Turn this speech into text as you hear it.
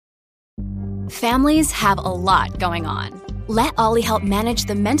Families have a lot going on. Let Ollie help manage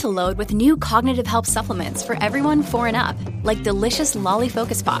the mental load with new cognitive help supplements for everyone 4 and up, like delicious Lolly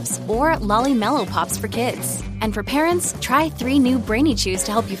Focus Pops or Lolly Mellow Pops for kids. And for parents, try 3 new Brainy Chews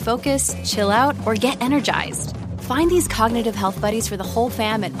to help you focus, chill out, or get energized. Find these cognitive health buddies for the whole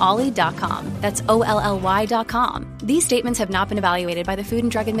fam at ollie.com. That's OLLY.com. These statements have not been evaluated by the Food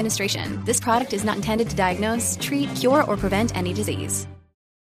and Drug Administration. This product is not intended to diagnose, treat, cure, or prevent any disease.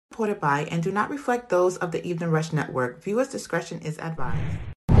 Reported by and do not reflect those of the Evening Rush Network. Viewers' discretion is advised.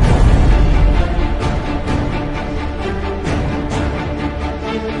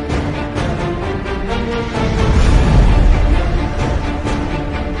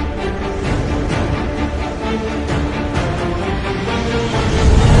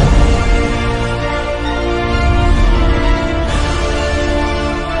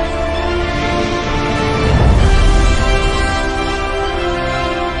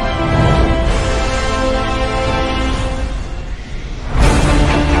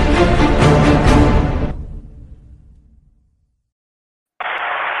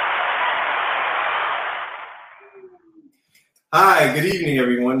 Hi, good evening,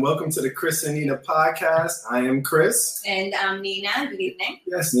 everyone. Welcome to the Chris and Nina podcast. I am Chris. And I'm Nina. Good evening.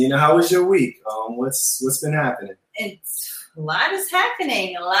 Yes, Nina, how was your week? What's been happening? A lot is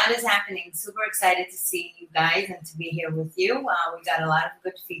happening. Super excited to see you guys and to be here with you. We got a lot of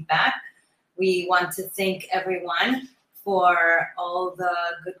good feedback. We want to thank everyone for all the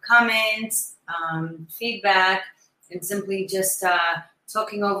good comments, feedback, and simply just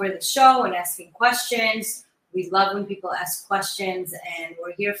talking over the show and asking questions. We love when people ask questions, and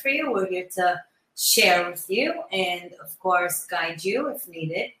we're here for you. We're here to share with you and, of course, guide you if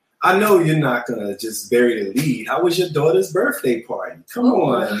needed. I know you're not going to just bury the lead. How was your daughter's birthday party? Come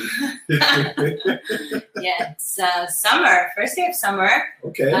on. Yeah, it's summer, first day of summer.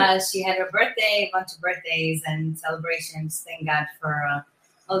 Okay. She had her birthday, a bunch of birthdays and celebrations. Thank God for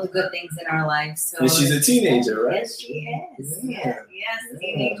all the good things in our lives. So, and she's a teenager, right? Yes, she is. Yeah. Yes,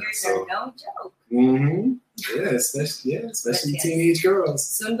 teenagers are no joke. Mm-hmm. Yeah, especially teenage girls.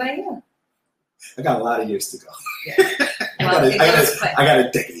 Soon by you. I got a lot of years to go. Yeah. Well, it goes quick. I got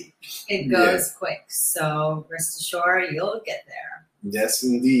a decade. It goes quick. So rest assured, you'll get there. Yes,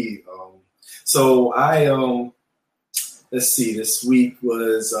 indeed. So I let's see. This week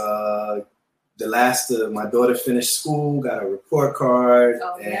was the last of my daughter finished school, got a report card,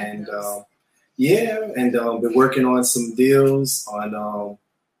 and been working on some deals on.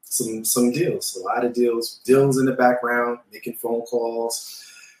 Some deals, a lot of deals in the background, making phone calls,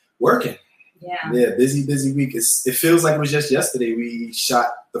 working. Yeah, busy week. It feels like it was just yesterday we shot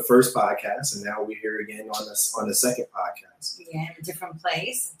the first podcast, and now we're here again on the second podcast. Yeah, in a different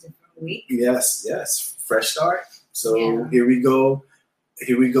place, a different week. Yes, fresh start. So Here we go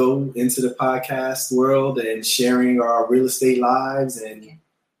into the podcast world and sharing our real estate lives and.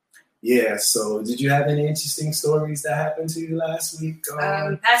 Yeah, so did you have any interesting stories that happened to you last week?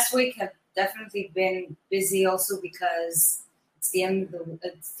 Past week have definitely been busy also because it's the end of the month.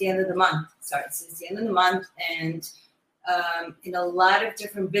 It's the end of the month, and in a lot of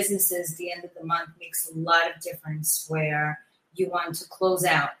different businesses, the end of the month makes a lot of difference where you want to close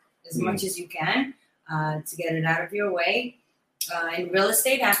out as much as you can to get it out of your way. And real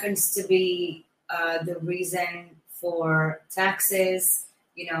estate happens to be the reason for taxes,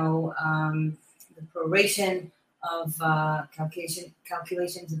 the proration of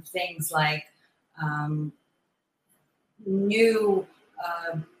calculations of things like new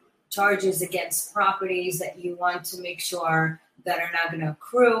charges against properties that you want to make sure that are not going to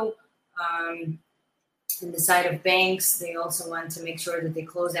accrue. In the side of banks, they also want to make sure that they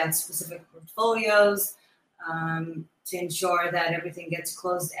close out specific portfolios to ensure that everything gets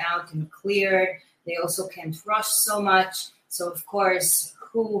closed out and cleared. They also can't rush so much. So, of course,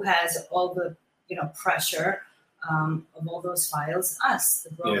 who has all the pressure of all those files? Us,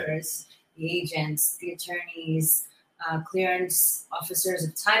 the brokers, the agents, the attorneys, clearance officers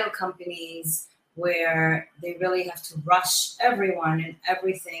of title companies, where they really have to rush everyone and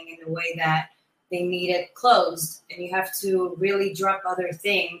everything in the way that they need it closed. And you have to really drop other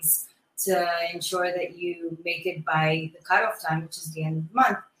things to ensure that you make it by the cutoff time, which is the end of the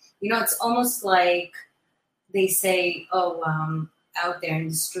month. It's almost like they say, out there in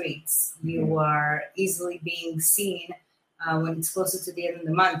the streets, you are easily being seen when it's closer to the end of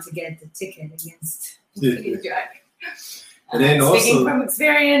the month to get the ticket against driving. And then speaking from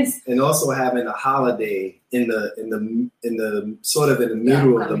experience, and also having a holiday in the sort of in the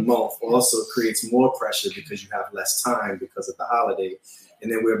middle of the month also creates more pressure because you have less time because of the holiday.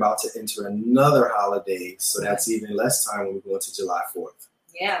 And then we're about to enter another holiday, so that's even less time when we go into July 4th.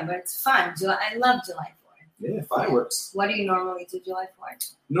 Yeah, but it's fun. I love July 4th. Yeah, fireworks. What do you normally do July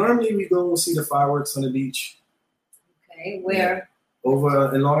 4th? Normally we go see the fireworks on the beach. Okay, where? Yeah.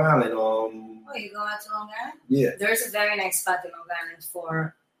 Over in Long Island. Oh, you go out to Long Island? Yeah. There's a very nice spot in Long Island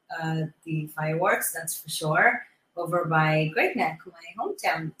for the fireworks, that's for sure. Over by Great Neck, my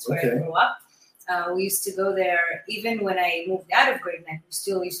hometown. That's where I grew up. We used to go there, even when I moved out of Great Neck, we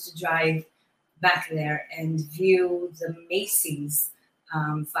still used to drive back there and view the Macy's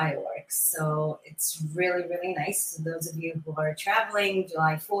fireworks. So it's really, really nice. So those of you who are traveling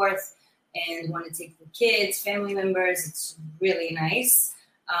July 4th and want to take the kids, family members, it's really nice.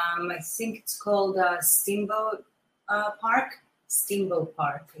 I think it's called Steamboat Park. Steamboat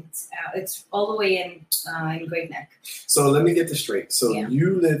Park. It's all the way in Great Neck. So let me get this straight. So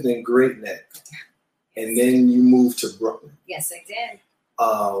you lived in Great Neck, and then you moved to Brooklyn. Yes, I did.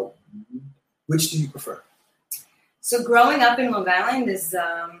 Which do you prefer? So growing up in Long Island is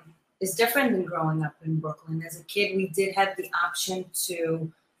different than growing up in Brooklyn. As a kid, we did have the option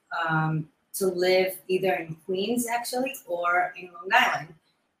to live either in Queens, actually, or in Long Island.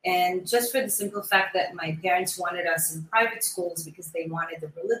 And just for the simple fact that my parents wanted us in private schools because they wanted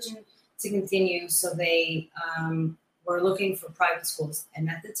the religion to continue, so they were looking for private schools. And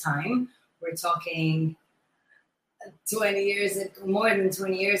at the time, we're talking 20 years, more than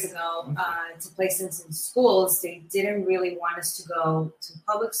 20 years ago, to place us in schools, they didn't really want us to go to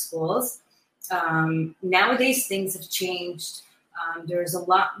public schools. Nowadays, things have changed. There's a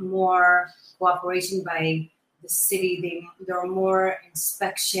lot more cooperation by the city. There are more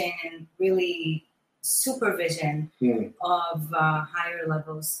inspection and really supervision of higher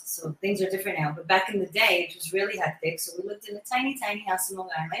levels. So things are different now. But back in the day, it was really hectic. So we lived in a tiny, tiny house in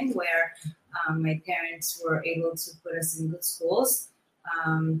Long Island where my parents were able to put us in good schools.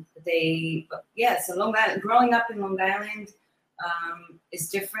 So Long Island, growing up in Long Island is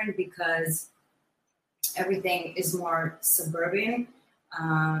different because everything is more suburban.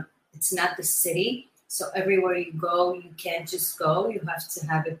 It's not the city. So everywhere you go, you can't just go. You have to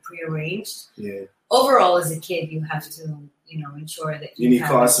have it prearranged. Yeah. Overall, as a kid, you have to, ensure that you need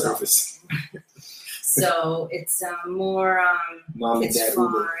car service. So it's more. Mom and Dad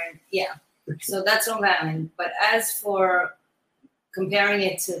Uber. Yeah. So that's Long Island. But as for comparing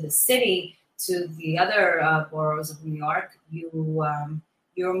it to the city, to the other boroughs of New York,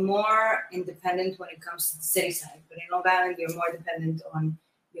 you're more independent when it comes to the city side. But in Long Island, you're more dependent on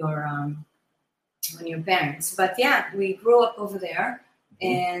your parents. But yeah, we grew up over there,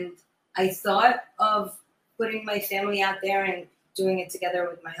 and I thought of putting my family out there and doing it together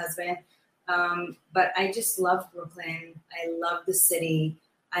with my husband. But I just love Brooklyn. I love the city.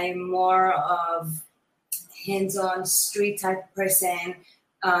 I'm more of hands-on street type person.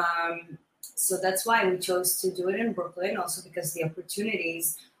 So that's why we chose to do it in Brooklyn, also because the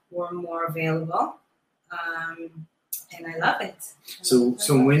opportunities were more available. And I love it. So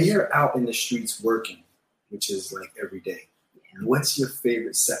when you're out in the streets working, which is like every day, what's your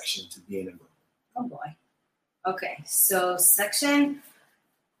favorite section to be in Brooklyn? Oh boy. Okay, so section,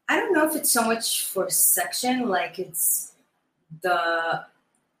 I don't know if it's so much for section, like it's the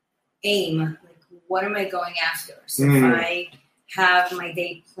aim, like what am I going after? So if I have my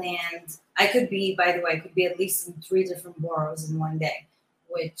day planned, I could be at least in 3 different boroughs in one day,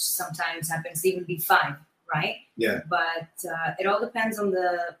 which sometimes happens to even be 5. Right? Yeah. But it all depends on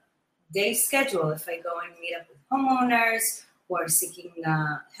the day schedule. If I go and meet up with homeowners who are seeking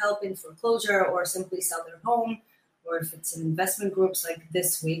help in foreclosure or simply sell their home, or if it's in investment groups like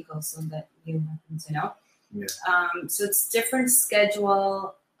this week also that you happen to know. Yeah. So it's different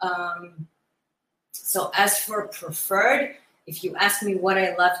schedule. So as for preferred, if you ask me what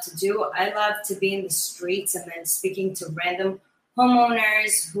I love to do, I love to be in the streets and then speaking to random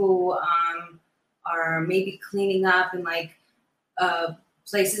homeowners who are maybe cleaning up in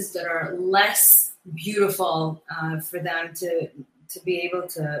places that are less beautiful for them to be able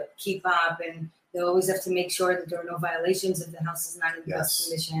to keep up, and they always have to make sure that there are no violations if the house is not in the best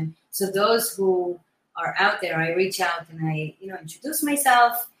condition. So those who are out there, I reach out and I introduce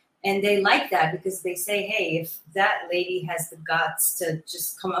myself, and they like that because they say, hey, if that lady has the guts to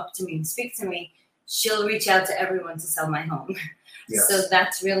just come up to me and speak to me, she'll reach out to everyone to sell my home. Yes. So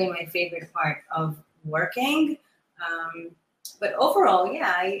that's really my favorite part of working. But overall,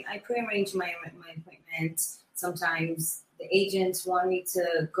 I prearrange my appointments. Sometimes the agents want me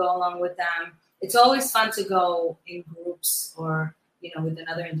to go along with them. It's always fun to go in groups or, with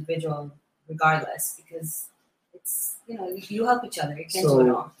another individual regardless, because it's, you help each other. You can't do it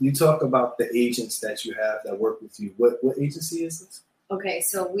all. You talk about the agents that you have that work with you. What agency is this? Okay,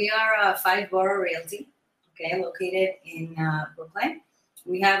 so we are 5 Borough Realty, located in Brooklyn.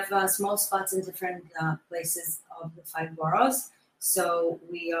 We have small spots in different places of the 5 boroughs. So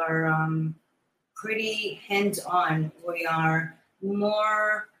we are pretty hands-on. We are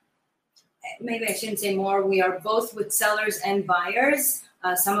more, maybe I shouldn't say more, we are both with sellers and buyers.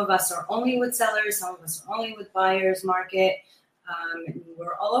 Some of us are only with sellers, some of us are only with buyers market.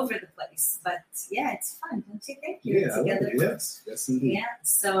 We're all over the place. But yeah, it's fun. Don't you think? Together. Yes, indeed. Yeah,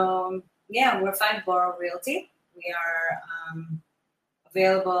 so we're 5 Borough Realty. We are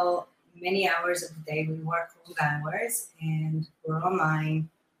available many hours of the day. We work long hours, and we're online.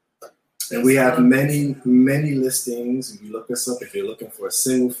 And we have many listings. If you look us up, if you're looking for a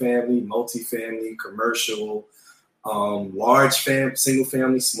single family, multifamily, commercial, large single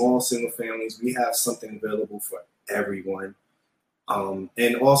family, small single families, we have something available for everyone.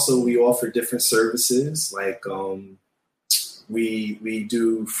 And also we offer different services like we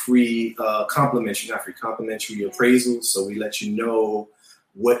do free complimentary appraisals. So we let you know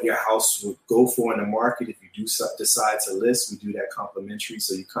what your house would go for in the market. If you do decide to list, we do that complimentary.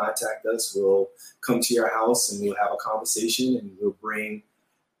 So you contact us, we'll come to your house and we'll have a conversation, and we'll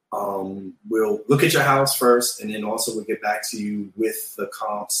look at your house first, and then also we'll get back to you with the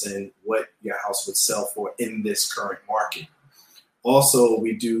comps and what your house would sell for in this current market. Also,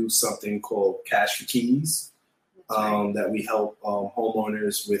 we do something called Cash for Keys that we help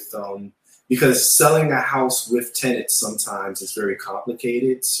homeowners with, because selling a house with tenants sometimes is very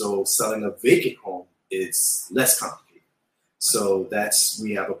complicated. So selling a vacant home is less complicated. So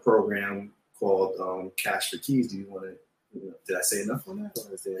we have a program called Cash for Keys. Do you want to, did I say enough on that?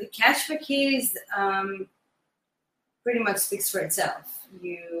 The Cash for Keys pretty much speaks for itself.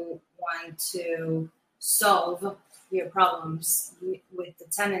 You want to solve your problems with the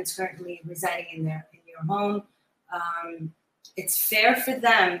tenants currently residing in your home. It's fair for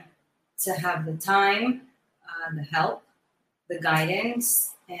them to have the time, the help, the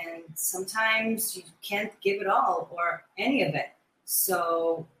guidance, and sometimes you can't give it all or any of it.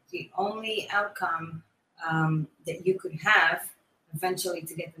 So the only outcome that you could have eventually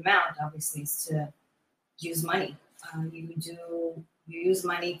to get them out, obviously, is to use money. You use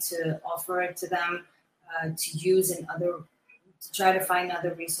money to offer it to them, to use to try to find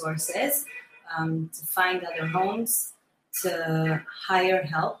other resources, to find other homes, to hire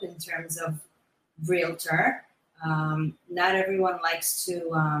help in terms of realtor. Not everyone likes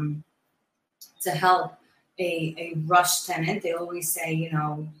to help a rush tenant. They always say,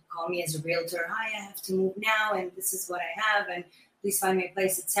 call me as a realtor. Hi, I have to move now, and this is what I have, and please find me a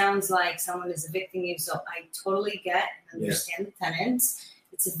place. It sounds like someone is evicting you, so I totally get and understand the tenants.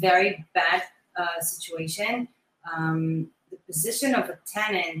 It's a very bad situation. The position of a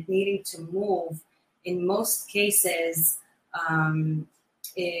tenant needing to move in most cases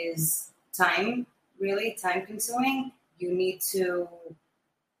is time consuming. You need to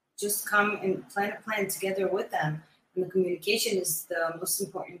just come and plan a plan together with them. And the communication is the most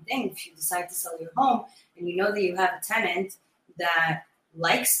important thing. If you decide to sell your home and you know that you have a tenant that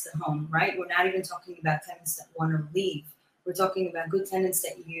likes the home, right? We're not even talking about tenants that want to leave. We're talking about good tenants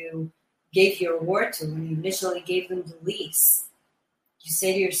that you gave your word to when you initially gave them the lease. You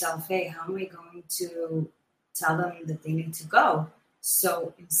say to yourself, hey, how am I going to tell them that they need to go?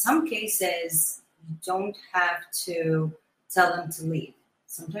 So in some cases, you don't have to tell them to leave.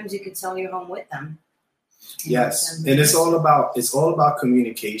 Sometimes you could sell your home with them. Yes, and it's all about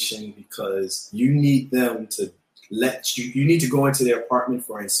communication, because you need them to you need to go into their apartment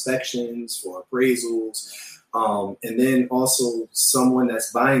for inspections, for appraisals. And then also someone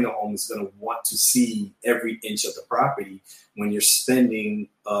that's buying a home is going to want to see every inch of the property. When you're spending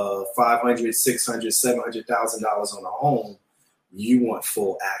 $500,000, $600,000, $700,000 on a home, you want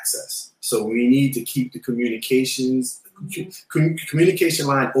full access. So we need to keep the communication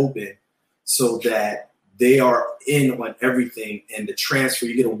line open so that they are in on everything, and the transfer,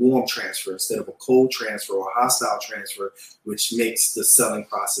 you get a warm transfer instead of a cold transfer or a hostile transfer, which makes the selling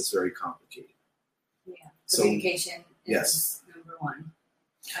process very complicated. Yeah, communication is number one.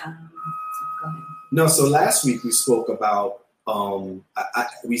 Go ahead. No, so last week we spoke about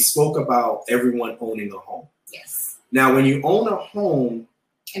everyone owning a home. Yes. Now, when you own a home,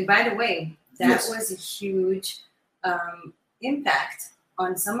 and by the way, that was a huge impact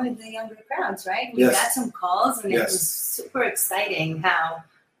on some of the younger crowds, right? We got some calls, and it was super exciting how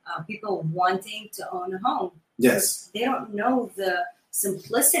people wanting to own a home. Yes. They don't know the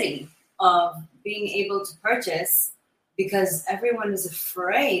simplicity of being able to purchase, because everyone is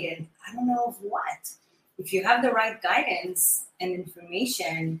afraid, and I don't know of what. If you have the right guidance and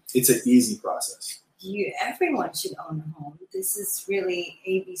information, it's an easy process. Everyone should own a home. This is really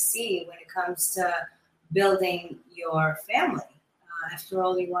ABC when it comes to building your family. After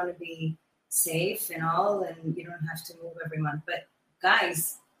all, you want to be safe and all, and you don't have to move every month. But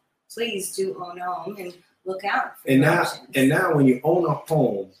guys, please do own a home and look out for your options. And now when you own a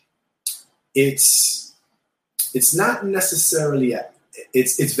home, it's not necessarily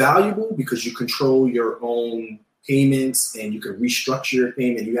it's valuable because you control your own payments and you can restructure your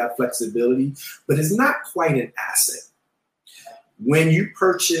payment. You have flexibility, but it's not quite an asset. When you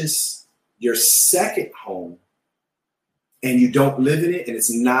purchase your second home and you don't live in it, and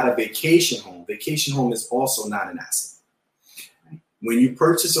it's not a vacation home is also not an asset. When you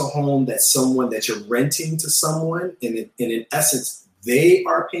purchase a home that you're renting to someone, and in essence, they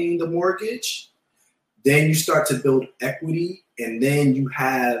are paying the mortgage, then you start to build equity, and then you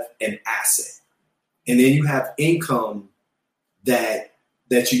have an asset. And then you have income that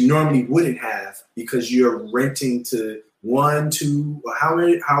you normally wouldn't have because you're renting to 1, 2, or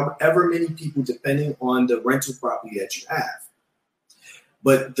however many people, depending on the rental property that you have.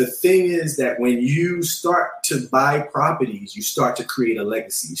 But the thing is that when you start to buy properties, you start to create a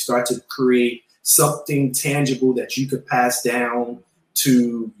legacy. You start to create something tangible that you could pass down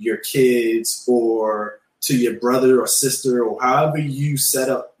to your kids or to your brother or sister, or however you set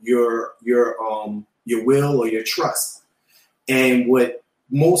up your will or your trust. And what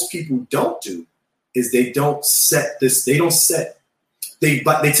most people don't do is they take the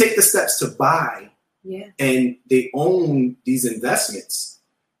steps to buy, and they own these investments.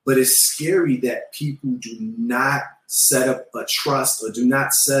 But it's scary that people do not set up a trust or do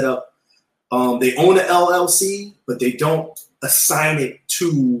not set up, they own an LLC, but they don't assign it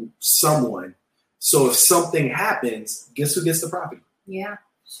to someone. So if something happens, guess who gets the property? Yeah,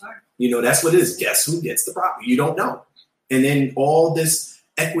 sure. That's what it is. Guess who gets the property? You don't know. And then all this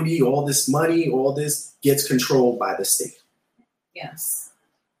equity, all this money, all this gets controlled by the state. Yes.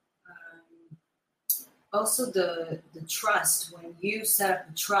 Also, the trust, when you set up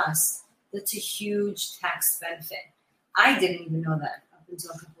a trust, that's a huge tax benefit. I didn't even know that up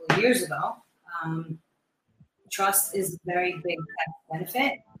until a couple of years ago. Trust is a very big tax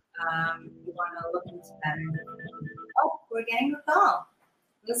benefit. You want to look into that. Oh, we're getting a call.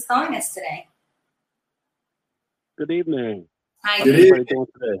 Who's calling us today? Good evening. Hi. How are you doing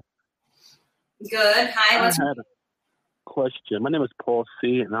today? Good. Hi. I had a question. My name is Paul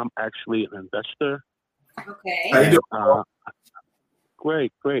C., and I'm actually an investor. Okay. How you doing?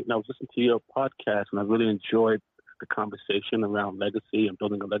 Great. And I was listening to your podcast, and I really enjoyed the conversation around legacy and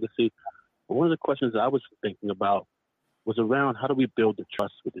building a legacy. But one of the questions I was thinking about was around how do we build the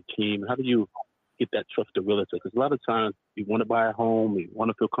trust with the team? How do you get that trust to realtor? Because a lot of times you want to buy a home, you want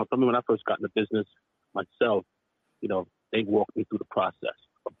to feel comfortable. I mean, when I first got into business myself, they walked me through the process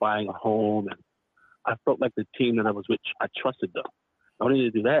of buying a home, and I felt like the team that I was with, I trusted them. Not only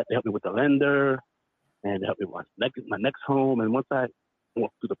did they do that, they helped me with the lender, and they helped me with my next home. And once I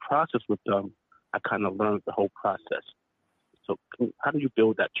walked through the process with them, I kind of learned the whole process. So how do you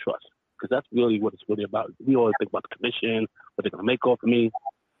build that trust? Because that's really what it's really about. We always think about the commission, what they're going to make off of me.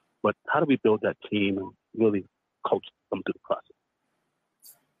 But how do we build that team and really coach them through the process?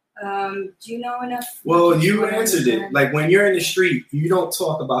 Do you know enough? Well, you answered it. Like when you're in the street, you don't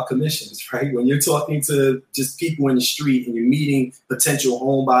talk about commissions, right? When you're talking to just people in the street and you're meeting potential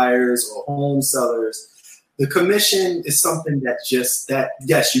home buyers or home sellers, the commission is something yes,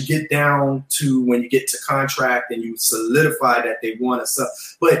 you get down to when you get to contract and you solidify that they want to sell,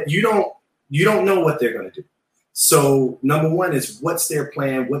 but you don't know what they're going to do. So number one is what's their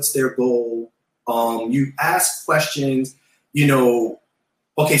plan? What's their goal? You ask questions,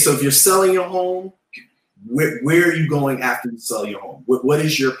 okay, so if you're selling your home, where are you going after you sell your home? What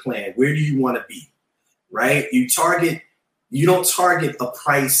is your plan? Where do you want to be, right? You don't target a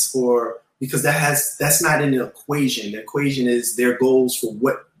price because that's not in the equation. The equation is their goals for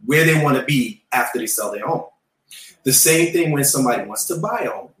where they want to be after they sell their home. The same thing when somebody wants to buy a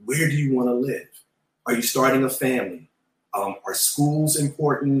home. Where do you want to live? Are you starting a family? Are schools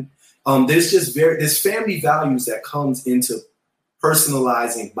important? There's family values that comes into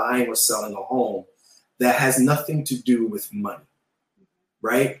personalizing, buying or selling a home that has nothing to do with money,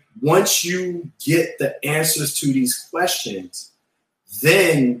 right? Once you get the answers to these questions,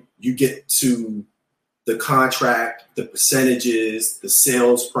 then you get to the contract, the percentages, the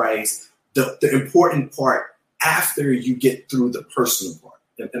sales price, the important part after you get through the personal part.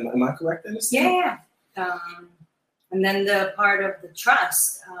 Am I correct in this? Yeah. And then the part of the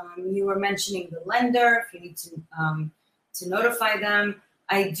trust, you were mentioning the lender, if you need to notify them.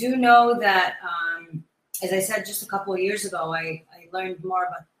 I do know that, as I said just a couple of years ago, I learned more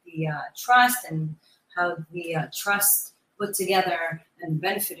about the trust and how the trust put together and the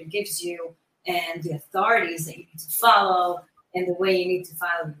benefit it gives you and the authorities that you need to follow. and the way you need to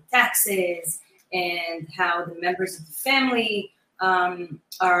file your taxes, and how the members of the family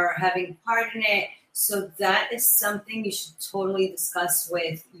are having part in it. So that is something you should totally discuss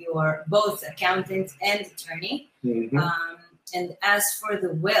with your both accountant and attorney. Mm-hmm. And as for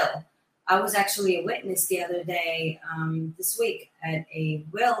the will, I was actually a witness the other day, this week, at a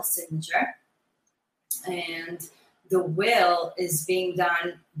will signature. And the will is being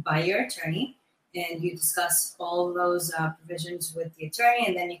done by your attorney, and you discuss all those provisions with the attorney,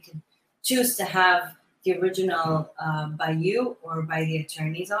 and then you can choose to have the original by you or by the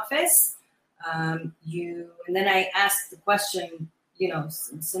attorney's office. And then I asked the question,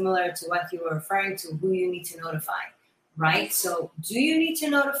 similar to what you were referring to, who you need to notify, right? So do you need to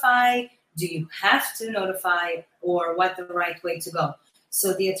notify? Do you have to notify, or what the right way to go?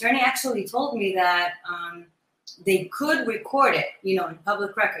 So the attorney actually told me that they could record it, in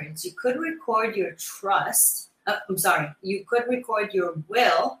public records. You could record your trust. You could record your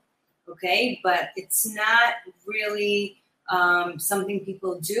will, okay? But it's not really something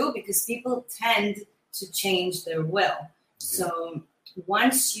people do, because people tend to change their will. So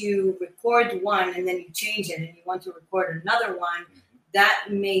once you record one and then you change it and you want to record another one, that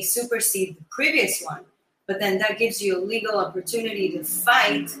may supersede the previous one. But then that gives you a legal opportunity to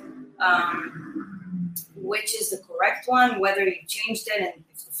fight which is the correct one, whether you changed it, and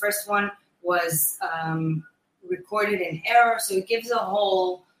if the first one was recorded in error. So it gives a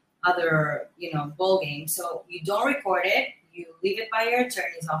whole other, ball game. So you don't record it. You leave it by your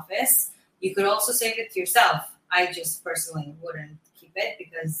attorney's office. You could also save it to yourself. I just personally wouldn't keep it,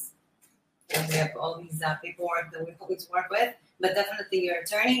 because we have all these paperwork that we always work with. But definitely your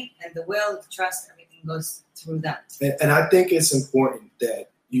attorney and the will, the trust, everything goes through that. And I think it's important that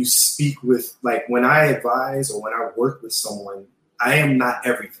you speak with, like, when I advise or when I work with someone, I am not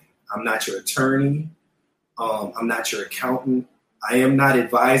everything. I'm not your attorney. I'm not your accountant. I am not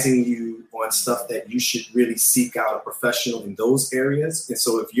advising you on stuff that you should really seek out a professional in those areas. And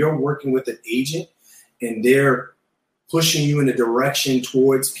so if you're working with an agent and they're pushing you in a direction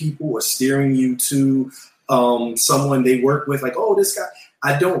towards people or steering you to someone they work with, like, oh, this guy,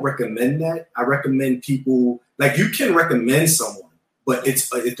 I don't recommend that. I recommend people, like, you can recommend someone, but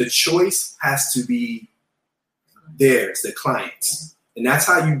the choice has to be theirs, the client's. And that's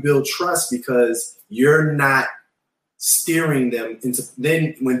how you build trust, because you're not steering them into,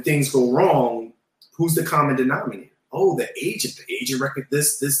 then when things go wrong, who's the common denominator? Oh, the agent record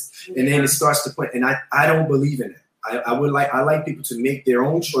this, and then it starts to put, and I don't believe in it. I like people to make their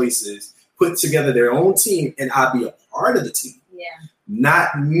own choices, put together their own team, and I'll be a part of the team. Yeah.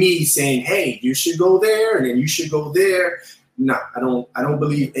 Not me saying, hey, you should go there and then you should go there. No, I don't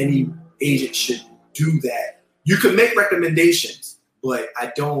believe any agent should do that. You can make recommendations, but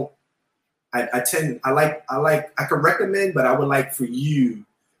I don't. I can recommend, but I would like for you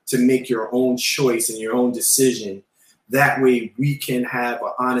to make your own choice and your own decision. That way we can have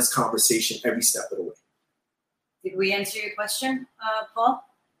an honest conversation every step of the way. Did we answer your question, Paul?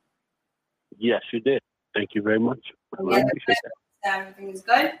 Yes, you did. Thank you very much. I appreciate that. Everything is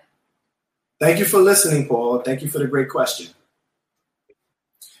good? Thank you for listening, Paul. Thank you for the great question.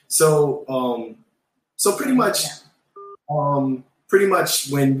 So pretty much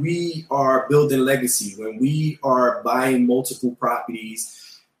when we are building legacy, when we are buying multiple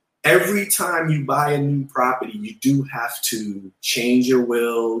properties, every time you buy a new property, you do have to change your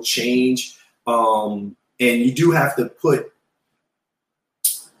will, and you do have to put,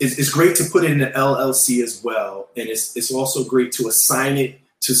 it's great to put it in an LLC as well. And it's also great to assign it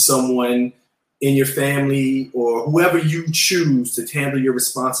to someone in your family or whoever you choose to handle your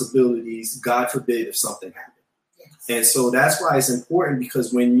responsibilities, God forbid, if something happens. And so that's why it's important,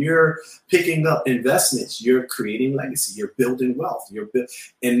 because when you're picking up investments, you're creating legacy, you're building wealth,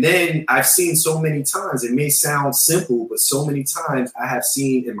 and then I've seen so many times, it may sound simple, but so many times I have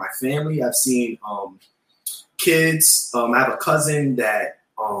seen in my family, I've seen kids, I have a cousin that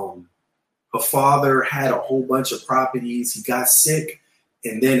her father had a whole bunch of properties, he got sick,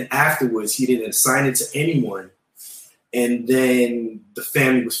 and then afterwards he didn't assign it to anyone. And then the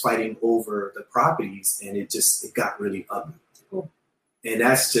family was fighting over the properties, and it got really ugly. Cool. And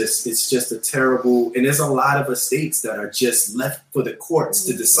it's just a terrible, and there's a lot of estates that are just left for the courts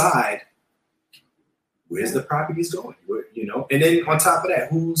to decide where's the properties going, and then on top of that,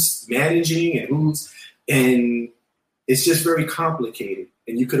 who's managing and it's just very complicated.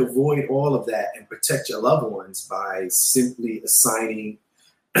 And you could avoid all of that and protect your loved ones by simply assigning,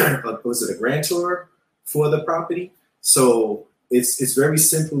 was it a grantor for the property? So it's very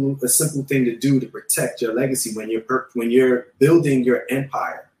simple, a simple thing to do to protect your legacy when you're building your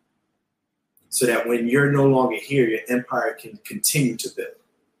empire. so that when you're no longer here, your empire can continue to build.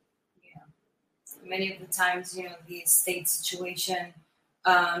 Yeah. Many of the times, the estate situation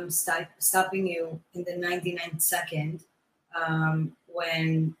stopping you in the 99th second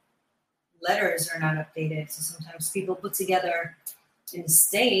when letters are not updated. So sometimes people put together an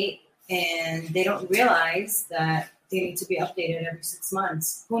estate and they don't realize that they need to be updated every 6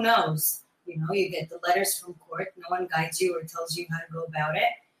 months. Who knows? You get the letters from court. No one guides you or tells you how to go about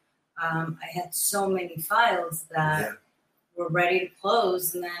it. I had so many files that were ready to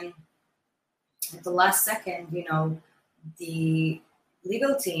close, and then at the last second, the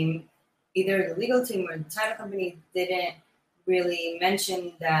legal team, either the legal team or the title company, didn't really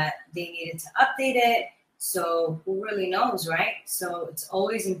mention that they needed to update it. So who really knows, right? So it's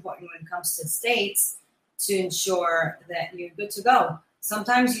always important when it comes to estates to ensure that you're good to go.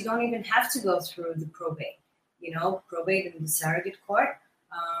 Sometimes you don't even have to go through the probate. Probate in the surrogate court.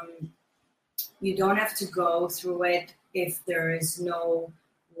 You don't have to go through it if there is no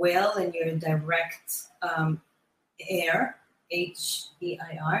will and you're direct heir,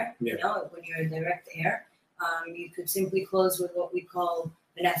 H-E-I-R. When you're a direct heir, you could simply close with what we call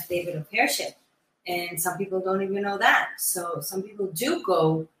an affidavit of heirship. And some people don't even know that. So some people do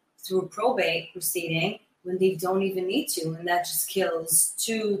go through a probate proceeding when they don't even need to. And that just kills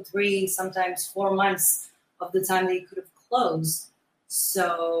 2, 3, sometimes 4 months of the time they could have closed.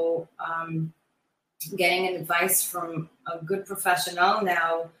 So getting an advice from a good professional.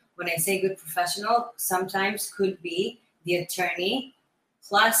 Now, when I say good professional, sometimes could be the attorney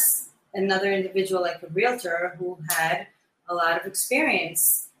plus another individual like a realtor who had a lot of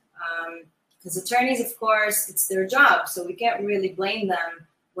experience. Because attorneys, of course, it's their job. So we can't really blame them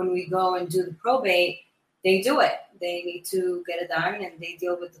when we go and do the probate. They do it. They need to get it done and they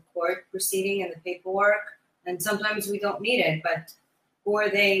deal with the court proceeding and the paperwork. And sometimes we don't need it, but who are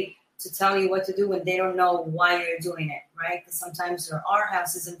they to tell you what to do when they don't know why you're doing it, right? Because sometimes there are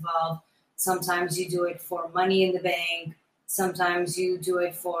houses involved. Sometimes you do it for money in the bank. Sometimes you do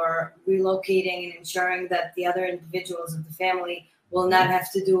it for relocating and ensuring that the other individuals of the family will not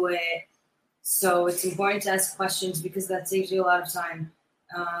have to do it. So it's important to ask questions because that saves you a lot of time.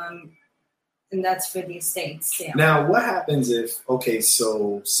 And that's for the estates. Yeah. Now, what happens if,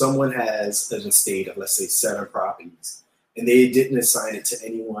 so someone has an estate of, let's say, 7 properties, and they didn't assign it to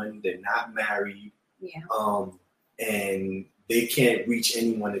anyone, they're not married, and they can't reach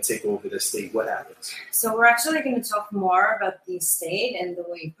anyone to take over the estate, what happens? So we're actually going to talk more about the estate and the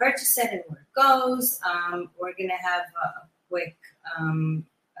way you purchase it and where it goes. We're going to have a quick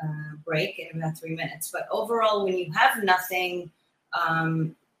break in about 3 minutes. But overall, when you have nothing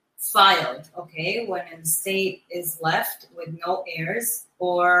filed, when an estate is left with no heirs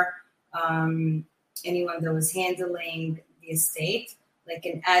or anyone that was handling the estate, like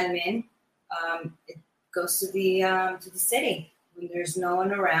an admin, it goes to the city. When there's no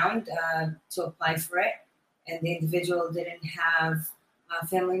one around to apply for it, and the individual didn't have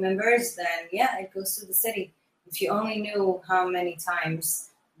family members, then it goes to the city. If you only knew how many times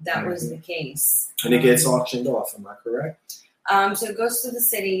that was the case. And it gets auctioned off, am I correct? So it goes to the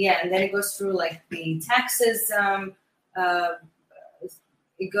city, and then it goes through like the taxes.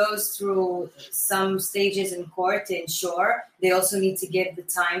 It goes through some stages in court to ensure. They also need to give the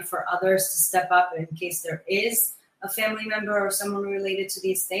time for others to step up in case there is a family member or someone related to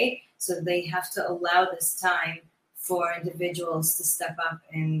the estate. So they have to allow this time for individuals to step up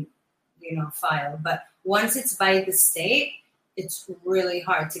and, file. But once it's by the state, it's really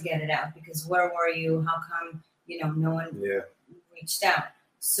hard to get it out because where were you? How come, no one reached out?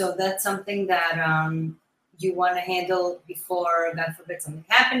 So that's something that you want to handle before, God forbid, something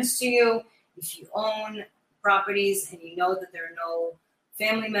happens to you. If you own properties and you know that there are no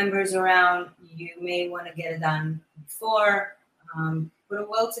family members around, you may want to get it done before. Put a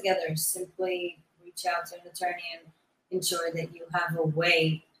will together. Simply reach out to an attorney and ensure that you have a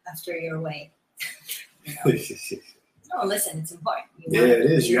way after your way. No, listen, it's important. It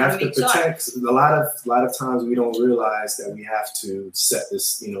is. You have to protect. Sure. A lot of times we don't realize that we have to set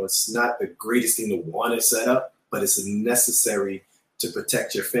this. It's not the greatest thing to want to set up, but it's necessary to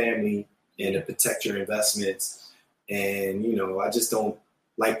protect your family and to protect your investments. And I just don't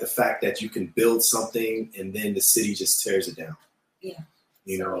like the fact that you can build something and then the city just tears it down. Yeah.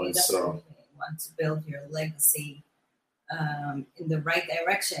 And so want to build your legacy in the right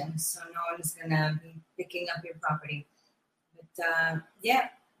direction, so no one's gonna be picking up your property. But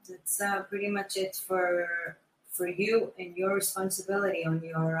that's pretty much it for you and your responsibility on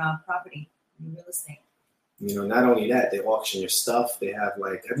your property, your real estate. Not only that, they auction your stuff. They have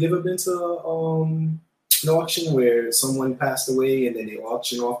have you ever been to an auction where someone passed away and then they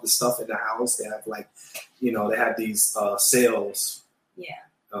auction off the stuff in the house. They have they have these sales. Yeah.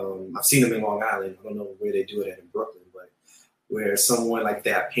 I've seen them in Long Island. I don't know where they do it in Brooklyn, but where someone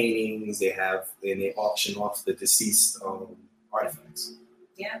they have paintings, they auction off the deceased artifacts.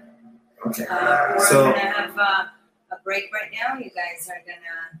 Yeah. Okay. We're gonna have a break right now. You guys are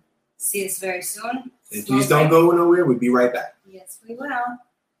gonna see us very soon. And please don't go nowhere. We'll be right back. Yes, we will.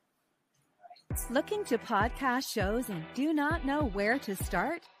 Looking to podcast shows and do not know where to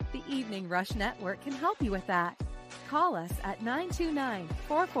start? The Evening Rush Network can help you with that. Call us at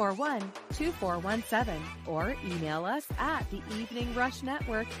 929-441-2417 or email us at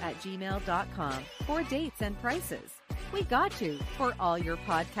theeveningrushnetwork@gmail.com for dates and prices. We got you for all your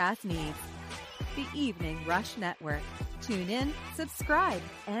podcast needs. The Evening Rush Network. Tune in, subscribe,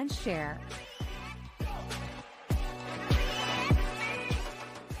 and share.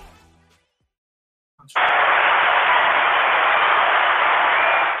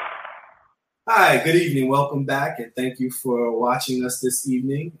 Hi, good evening. Welcome back, and thank you for watching us this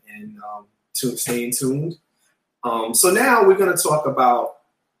evening and staying tuned. So now we're going to talk about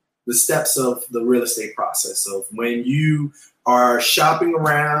the steps of the real estate process of when you are shopping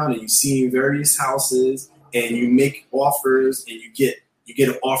around and you're seeing various houses and you make offers and you get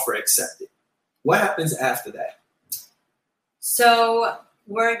an offer accepted. What happens after that? So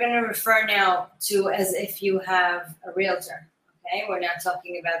we're going to refer now to as if you have a realtor. Okay, we're not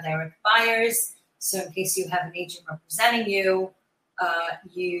talking about direct buyers. So in case you have an agent representing you,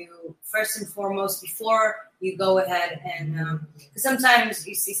 you first and foremost, before you go ahead and sometimes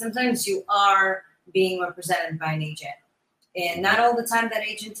you are being represented by an agent, and not all the time that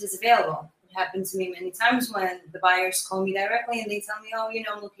agent is available. It happened to me many times when the buyers call me directly and they tell me,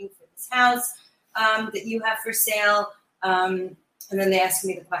 I'm looking for this house that you have for sale. And then they ask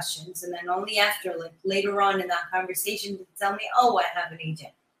me the questions. And then only after, later on in that conversation, they tell me, I have an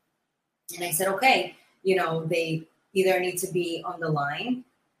agent. And I said, okay, they either need to be on the line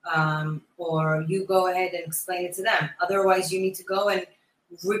or you go ahead and explain it to them. Otherwise, you need to go and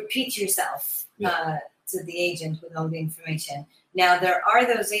repeat yourself to the agent with all the information. Now, there are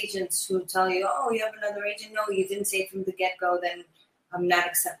those agents who tell you, you have another agent? No, you didn't say from the get-go, then I'm not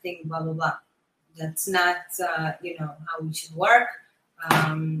accepting, blah, blah, blah. That's not, how we should work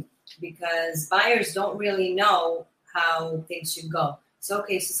because buyers don't really know how things should go. So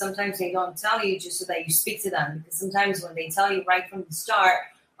sometimes they don't tell you just so that you speak to them, because sometimes when they tell you right from the start,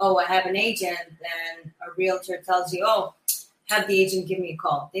 I have an agent, then a realtor tells you, have the agent give me a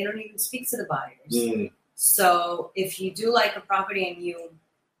call. They don't even speak to the buyers. So if you do like a property and you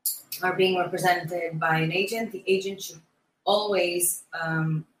are being represented by an agent, the agent should always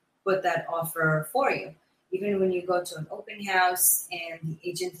put that offer for you. Even when you go to an open house and the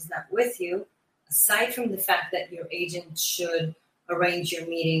agent is not with you, aside from the fact that your agent should arrange your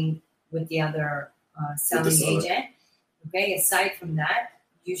meeting with the other selling agent, aside from that,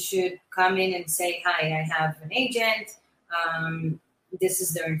 you should come in and say, hi, I have an agent, this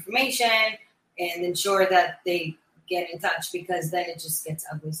is their information, and ensure that they get in touch, because then it just gets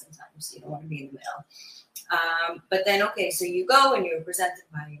ugly sometimes. You don't want to be in the middle. But then, so you go and you're presented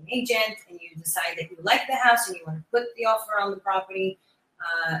by an agent and you decide that you like the house and you want to put the offer on the property.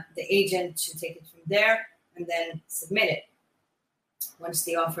 The agent should take it from there and then submit it. Once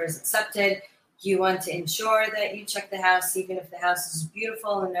the offer is accepted, you want to ensure that you check the house, even if the house is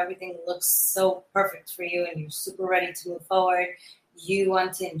beautiful and everything looks so perfect for you and you're super ready to move forward. You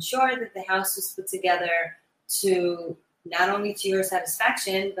want to ensure that the house was put together to not only to your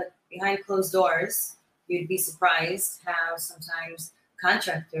satisfaction, but behind closed doors. You'd be surprised how sometimes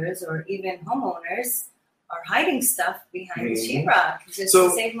contractors or even homeowners are hiding stuff behind the sheetrock just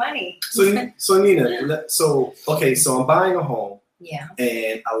to save money. So Nina, so I'm buying a home. Yeah.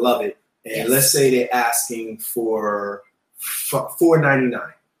 And I love it. And let's say they're asking for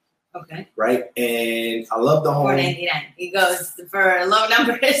 $499. Okay. Right? And I love the home. $499. He goes for low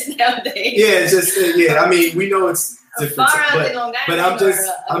numbers nowadays. Yeah, I mean, we know it's different, but I'm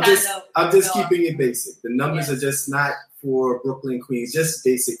just keeping it basic. The numbers are just not for Brooklyn, Queens, just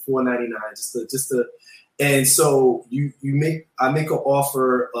basic $499, just to, and so I make an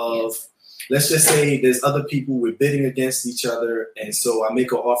offer of, let's just say there's other people we're bidding against each other, and so I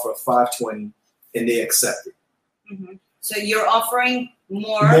make an offer of $520, and they accept it. Mm-hmm. So you're offering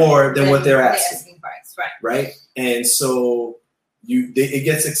more than what they're asking. The asking price, right? Right, and so it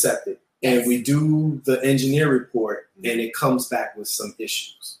gets accepted. And we do the engineer report, and it comes back with some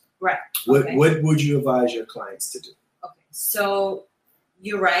issues. Right. What would you advise your clients to do? Okay. So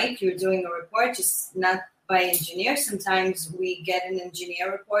you're right. You're doing a report, just not by engineers. Sometimes we get an engineer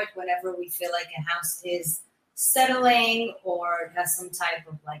report whenever we feel like a house is settling or it has some type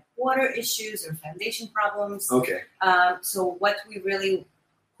of like water issues or foundation problems. Okay. So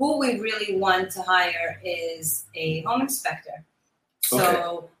who we really want to hire is a home inspector.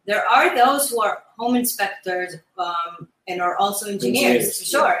 So there are those who are home inspectors and are also engineers for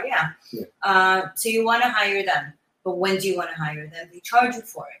sure. Yeah. So you want to hire them. But when do you want to hire them? They charge you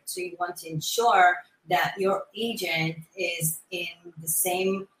for it. So you want to ensure that your agent is in the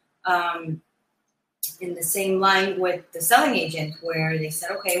same line with the selling agent, where they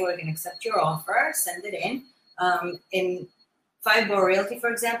said, okay, we're going to accept your offer, send it in. In Five Bar Realty, for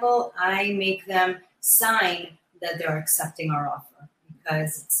example, I make them sign that they're accepting our offer,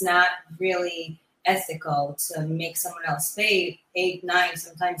 because it's not really ethical to make someone else pay $8, $9,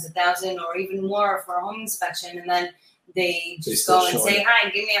 sometimes $1,000 or even more for a home inspection, and then they just go and say, hi,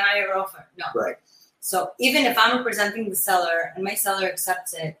 give me a higher offer. No. Right. So even if I'm representing the seller and my seller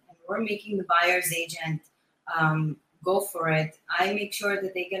accepts it and we're making the buyer's agent go for it, I make sure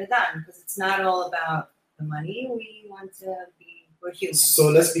that they get it done, because it's not all about the money. We want to be, we're human. So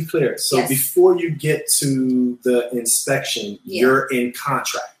let's be clear. So before you get to the inspection, you're in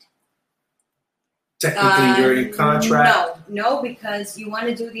contract. Technically, you're in contract. No, because you want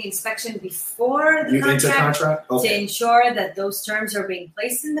to do the inspection before the contract, into contract? Okay. To ensure that those terms are being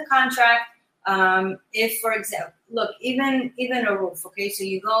placed in the contract. If, for example, look, even a roof, okay, so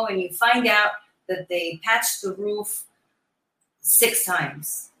you go and you find out that they patched the roof 6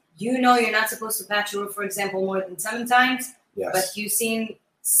 times. You know you're not supposed to patch a roof, for example, more than 7 times, but you've seen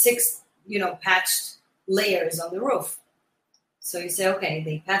 6, patched layers on the roof. So you say, okay,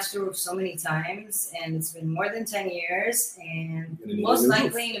 they patched the roof so many times, and it's been more than 10 years, and most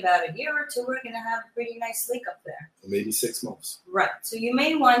likely in about a year or 2, we're going to have a pretty nice leak up there. Or maybe 6 months. Right. So you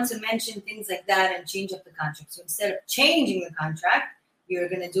may want to mention things like that and change up the contract. So instead of changing the contract, you're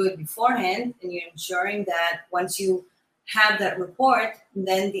going to do it beforehand, and you're ensuring that once you have that report,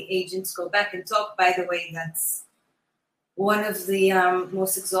 then the agents go back and talk. By the way, that's one of the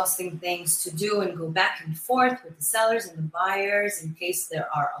most exhausting things to do, and go back and forth with the sellers and the buyers in case there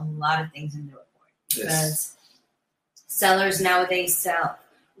are a lot of things in the report. Because sellers nowadays sell.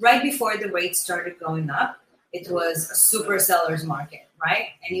 Right before the rates started going up, it was a super seller's market, right?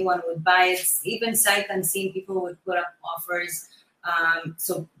 Anyone would buy it, even sight unseen, people would put up offers.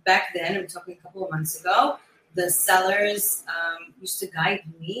 So back then, I'm talking a couple of months ago, the sellers used to guide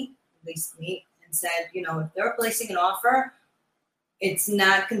me, at least me, and said, if they're placing an offer, it's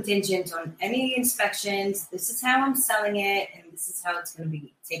not contingent on any inspections. This is how I'm selling it, and this is how it's going to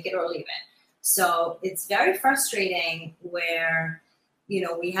be. Take it or leave it. So it's very frustrating where,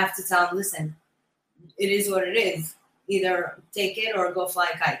 we have to tell them, listen, it is what it is. Either take it or go fly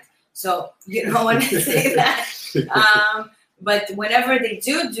a kite. So you don't want to say that. But whenever they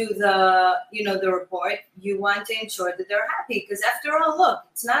do the, the report, you want to ensure that they're happy. Because after all, look,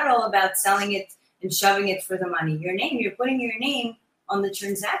 it's not all about selling it and shoving it for the money. You're putting your name on the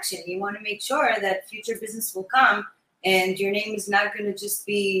transaction. You want to make sure that future business will come, and your name is not going to just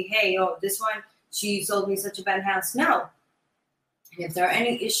be, hey, this one, she sold me such a bad house. No. And if there are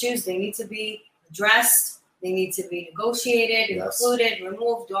any issues, they need to be addressed. They need to be negotiated, included,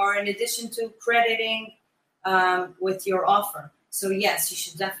 removed, or in addition to crediting with your offer. So yes, you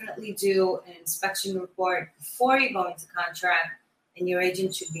should definitely do an inspection report before you go into contract, and your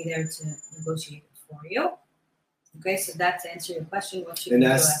agent should be there to negotiate it for you. Okay, so that's to answer your question. What should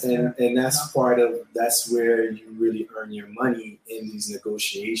that's where you really earn your money in these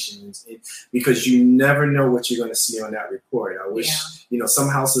negotiations, because you never know what you're going to see on that report. I wish some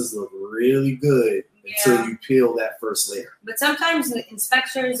houses look really good until you peel that first layer. But sometimes the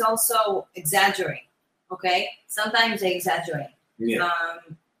inspectors also exaggerate. Okay, sometimes they exaggerate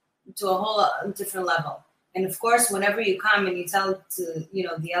to a whole different level. And of course, whenever you come and you tell to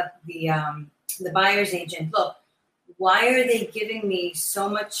the buyer's agent, look, why are they giving me so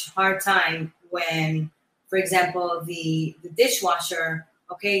much hard time when, for example, the dishwasher,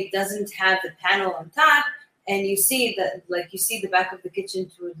 doesn't have the panel on top, and you see the back of the kitchen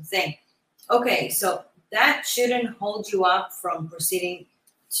through the thing. Okay, so that shouldn't hold you up from proceeding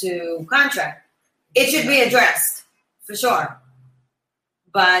to contract. It should be addressed, for sure,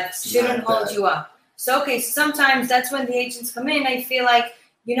 but shouldn't hold you up. So, sometimes that's when the agents come in. I feel like,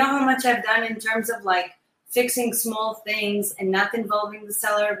 how much I've done in terms of fixing small things and not involving the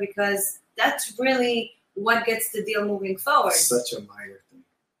seller, because that's really what gets the deal moving forward. Such a minor thing.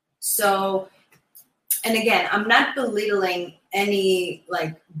 So, and again, I'm not belittling any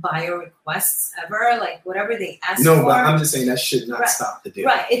buyer requests ever, whatever they ask for. No, but I'm just saying that should not stop the deal.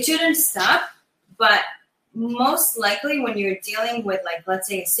 Right. It shouldn't stop. But most likely when you're dealing with, like, let's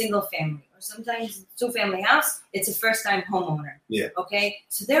say a single family or sometimes 2-family house, it's a first-time homeowner. Yeah. Okay.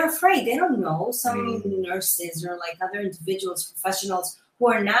 So they're afraid. They don't know. Some nurses or like other individuals, professionals who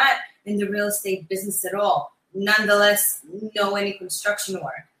are not in the real estate business at all, nonetheless know any construction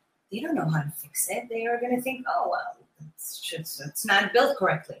work. They don't know how to fix it. They are going to think, oh, well, it's not built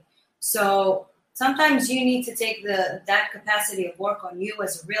correctly. So sometimes you need to take that capacity of work on you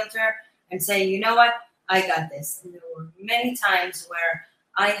as a realtor and say, you know what, I got this. And there were many times where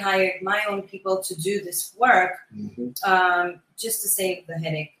I hired my own people to do this work just to save the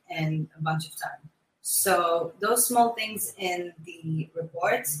headache and a bunch of time. So those small things in the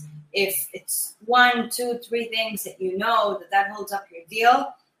reports, if it's 1, 2, 3 things that you know that holds up your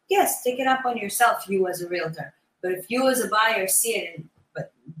deal, yes, take it up on yourself, you as a realtor. But if you as a buyer see it in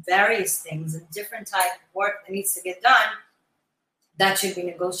various things and different type of work that needs to get done, that should be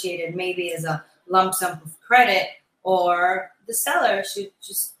negotiated maybe as a lump sum of credit, or the seller should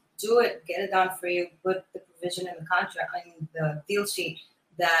just do it, get it done for you, put the provision in the contract, in the deal sheet,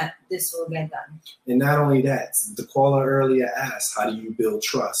 that this will get done. And not only that, the caller earlier asked, how do you build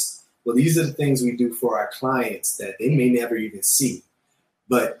trust? Well, these are the things we do for our clients that they may never even see.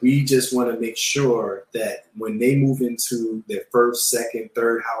 But we just want to make sure that when they move into their first, second,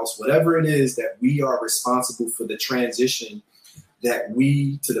 third house, whatever it is, that we are responsible for the transition, that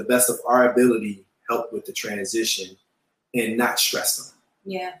we, to the best of our ability, help with the transition and not stress them.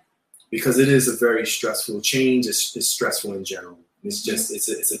 Yeah. Because it is a very stressful change. It's stressful in general. It's just,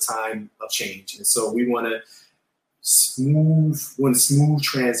 it's a time of change. And so we want to smooth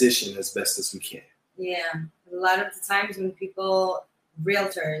transition as best as we can. Yeah. A lot of the times when people,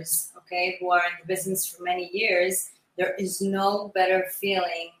 realtors, okay, who are in the business for many years, there is no better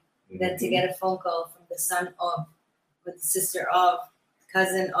feeling than to get a phone call from the son of, with the sister of,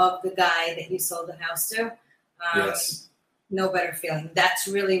 cousin of the guy that you sold the house to. Yes. No better feeling. That's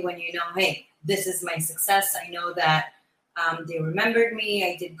really when you know, hey, this is my success. I know that they remembered me.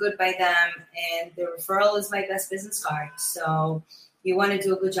 I did good by them. And the referral is my best business card. So you want to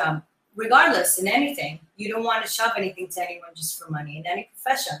do a good job. Regardless, in anything, you don't want to shove anything to anyone just for money in any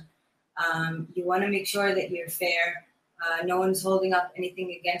profession. You want to make sure that you're fair. No one's holding up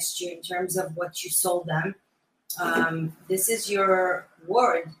anything against you in terms of what you sold them. This is your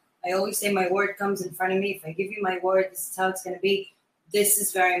word. I always say my word comes in front of me. If I give you my word, this is how it's going to be. This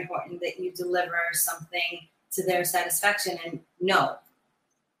is very important that you deliver something to their satisfaction. And no,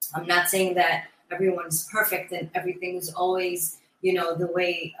 I'm not saying that everyone's perfect and everything is always, you know, the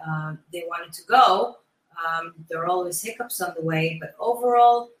way they want it to go. There are always hiccups on the way, but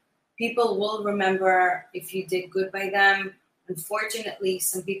overall, people will remember if you did good by them. Unfortunately,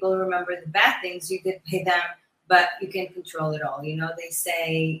 some people remember the bad things you did by them, but you can control it all. You know, they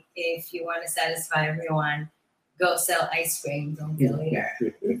say if you want to satisfy everyone, go sell ice cream, don't be a leader.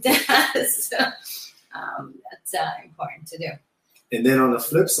 So, that's important to do. And then on the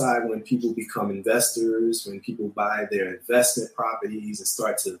flip side, when people become investors, when people buy their investment properties and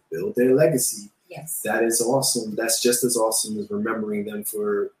start to build their legacy, yes, that is awesome. That's just as awesome as remembering them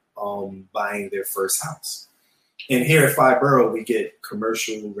for buying their first house. And here at Five Borough, we get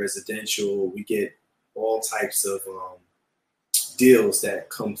commercial, residential, we get all types of deals that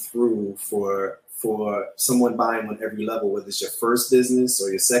come through for someone buying on every level, whether it's your first business or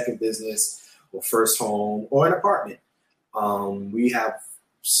your second business or first home or an apartment. We have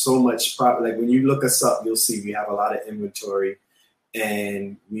so much property. Like when you look us up, you'll see we have a lot of inventory,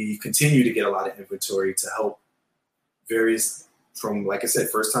 and we continue to get a lot of inventory to help various, from, like I said,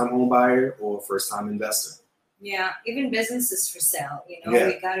 first-time home buyer or first-time investor. Yeah, even businesses for sale. You know,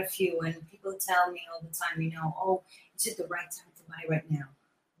 we got a few, and people tell me all the time, you know, oh, is it the right time to buy right now?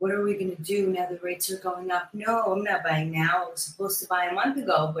 What are we going to do now the rates are going up? No, I'm not buying now. I was supposed to buy a month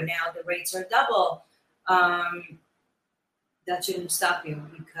ago, but now the rates are double. That shouldn't stop you,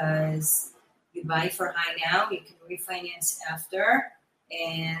 because you buy for high now, you can refinance after,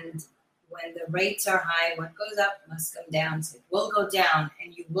 and when the rates are high, what goes up must come down. So it will go down,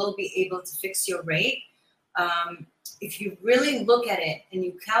 and you will be able to fix your rate. If you really look at it and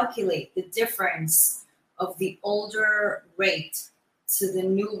you calculate the difference of the older rate to the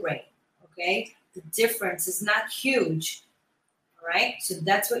new rate, okay, the difference is not huge, all right? So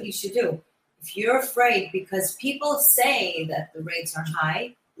that's what you should do. If you're afraid because people say that the rates are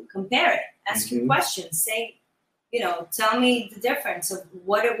high, compare it. Ask your questions. Say, you know, tell me the difference of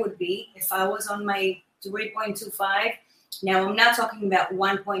what it would be if I was on my 3.25. Now, I'm not talking about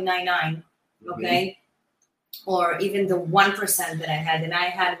 1.99, okay? Or even the 1% that I had. And I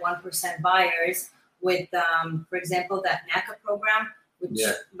had 1% buyers with, for example, that NACA program which,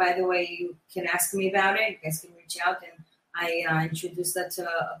 by the way, you can ask me about it. You guys can reach out, and I introduced that to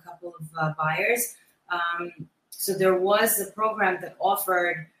a couple of buyers. So there was a program that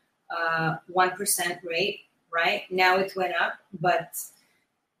offered 1% rate, right? Now it went up, but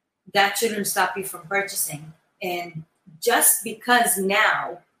that shouldn't stop you from purchasing. And just because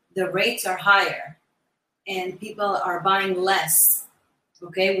now the rates are higher and people are buying less,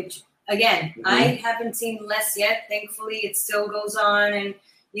 okay, which again, I haven't seen less yet. Thankfully, it still goes on and,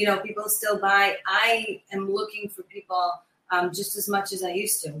 people still buy. I am looking for people just as much as I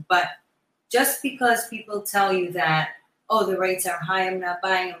used to. But just because people tell you that, oh, the rates are high, I'm not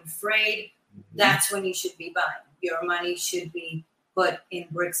buying, I'm afraid, that's when you should be buying. Your money should be put in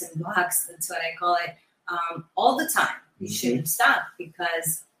bricks and blocks. That's what I call it. All the time. You shouldn't stop,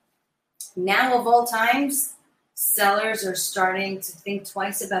 because now of all times, sellers are starting to think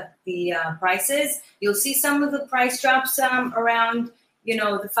twice about the prices. You'll see some of the price drops around,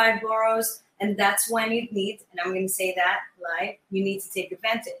 the 5 boroughs, and that's when you need, and I'm going to say that live, you need to take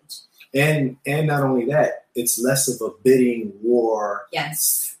advantage. And not only that, it's less of a bidding war.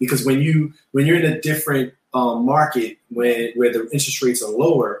 Yes. Because when you're in a different market where the interest rates are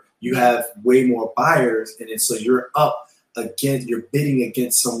lower, you have way more buyers, and so you're up against, you're bidding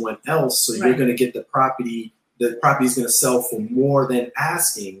against someone else, so you're going to get the property. The property is going to sell for more than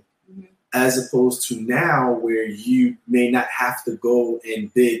asking, as opposed to now where you may not have to go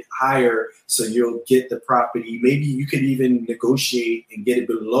and bid higher, so you'll get the property. Maybe you could even negotiate and get it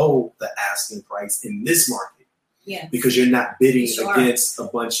below the asking price in this market, because you're not bidding against a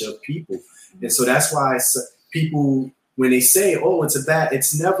bunch of people. And so that's why people, when they say, oh,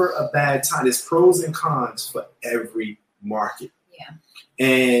 it's never a bad time. There's pros and cons for every market. Yeah.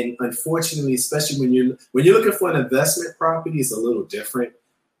 And unfortunately, especially when you're looking for an investment property, it's a little different,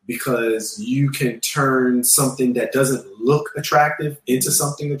 because you can turn something that doesn't look attractive into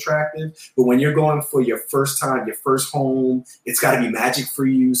something attractive. But when you're going for your first time, your first home, it's got to be magic for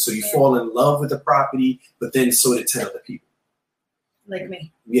you. So you fall in love with the property, but then so did 10 other people. Like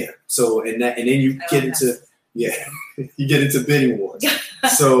me. Yeah. So, and then you get into, you get into bidding wars.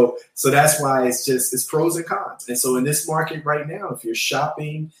 So that's why it's pros and cons. And so in this market right now, if you're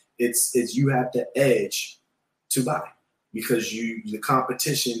shopping, it's you have the edge to buy, because the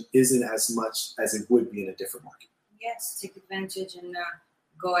competition isn't as much as it would be in a different market. Yes, take advantage and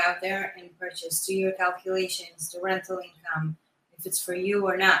go out there and purchase. Do your calculations, the rental income, if it's for you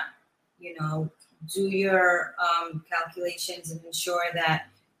or not. Do your calculations and ensure that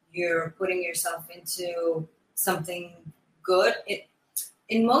you're putting yourself into something good.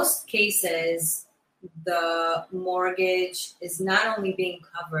 In most cases, the mortgage is not only being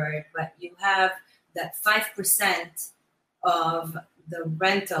covered, but you have that 5% of the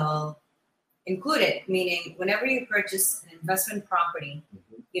rental included, meaning whenever you purchase an investment property,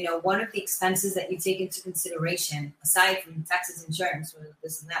 one of the expenses that you take into consideration, aside from taxes, insurance, or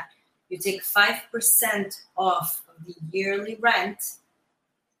this and that, you take 5% off of the yearly rent,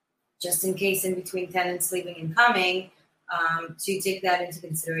 just in case in between tenants leaving and coming. So you take that into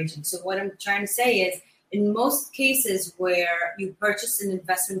consideration. So what I'm trying to say is, in most cases where you purchase an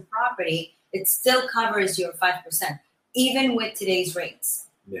investment property, it still covers your 5%, even with today's rates.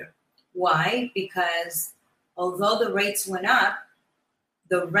 Yeah. Why? Because although the rates went up,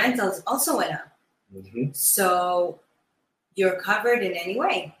 the rentals also went up. So you're covered in any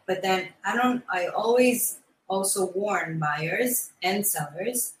way. But then I always also warn buyers and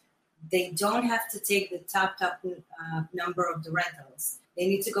sellers, they don't have to take the top number of the rentals. They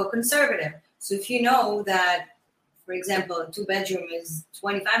need to go conservative. So if you know that, for example, a 2-bedroom is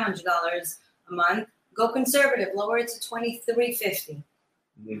 $2,500 a month, go conservative, lower it to $2,350.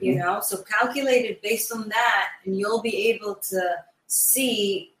 So calculate it based on that, and you'll be able to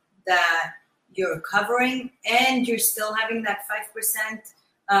see that you're covering and you're still having that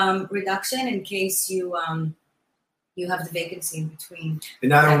 5% reduction in case you have the vacancy in between. And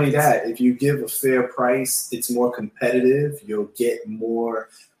not only that, if you give a fair price, it's more competitive. You get more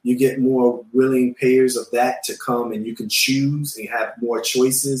willing payers of that to come, and you can choose and have more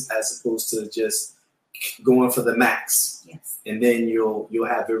choices, as opposed to just going for the max. Yes. And then you'll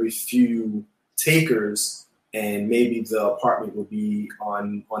have very few takers, and maybe the apartment will be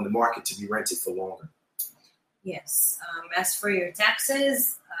on the market to be rented for longer. Yes. As for your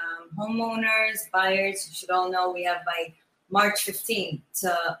taxes, homeowners, buyers, you should all know we have by March 15th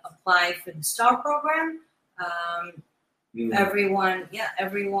to apply for the STAR program. Everyone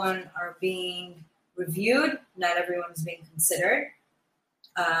are being reviewed. Not everyone is being considered,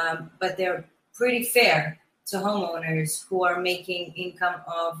 but they're pretty fair to homeowners who are making income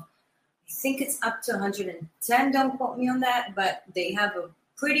of, I think it's up to 110. Don't quote me on that, but they have a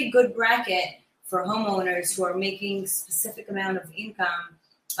pretty good bracket for homeowners who are making specific amount of income.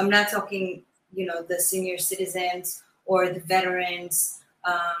 I'm not talking, the senior citizens or the veterans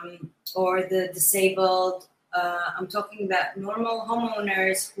or the disabled. I'm talking about normal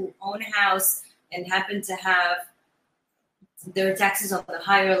homeowners who own a house and happen to have their taxes on the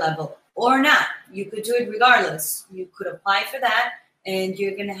higher level or not. You could do it regardless. You could apply for that, and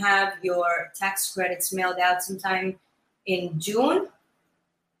you're going to have your tax credits mailed out sometime in June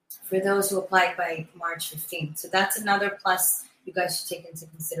for those who applied by March 15th. So that's another plus you guys should take into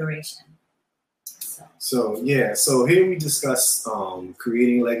consideration. So here we discuss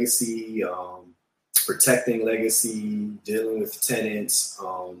creating legacy, protecting legacy, dealing with tenants,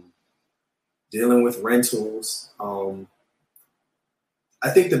 dealing with rentals. I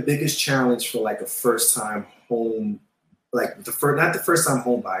think the biggest challenge for like a first-time home, not the first-time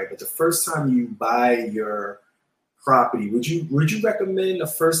home buyer, but the first time you buy your property, would you recommend a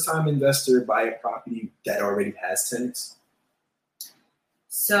first-time investor buy a property that already has tenants?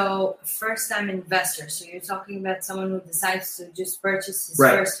 So first-time investor. So you're talking about someone who decides to just purchase his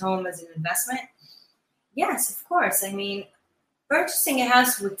first home as an investment? Yes, of course. I mean, purchasing a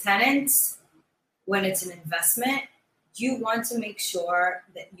house with tenants when it's an investment, you want to make sure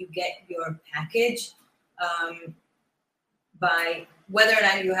that you get your package by whether or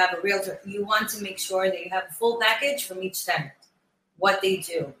not you have a realtor. You want to make sure that you have a full package from each tenant, what they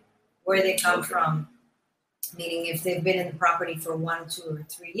do, where they come from, meaning if they've been in the property for 1, 2, or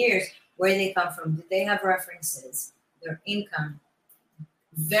 3 years, where they come from, do they have references, their income,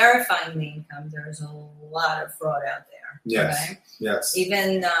 verifying the income. There's a lot of fraud out there. Yes. Okay? Yes.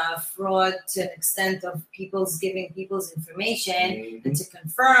 Even fraud to an extent of giving people's information and to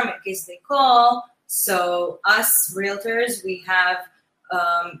confirm in case they call. So us realtors, we have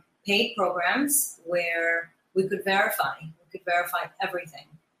paid programs where we could verify. We could verify everything.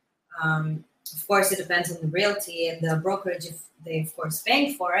 Of course, it depends on the realty and the brokerage if they, of course,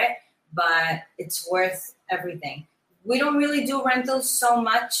 paying for it, but it's worth everything. We don't really do rentals so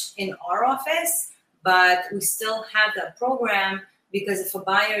much in our office, but we still have that program because if a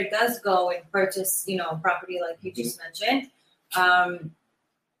buyer does go and purchase, a property like you just mentioned,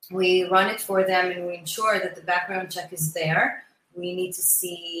 we run it for them and we ensure that the background check is there. We need to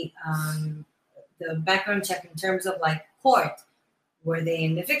see the background check in terms of like court. Were they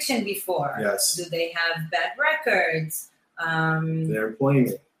in eviction before? Yes. Do they have bad records?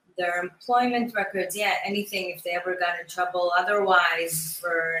 Their employment records, anything, if they ever got in trouble otherwise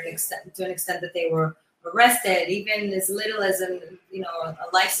to an extent that they were arrested, even as little as a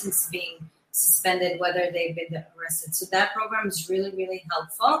license being suspended, whether they've been arrested. So that program is really, really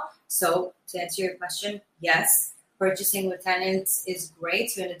helpful. So to answer your question, yes, purchasing with tenants is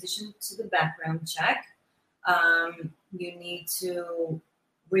great. So in addition to the background check, you need to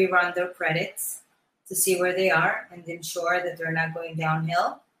rerun their credits to see where they are and ensure that they're not going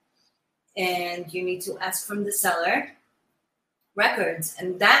downhill. And you need to ask from the seller records.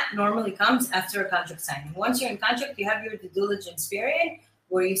 And that normally comes after a contract signing. Once you're in contract, you have your due diligence period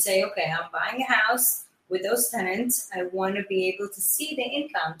where you say, okay, I'm buying a house with those tenants. I want to be able to see the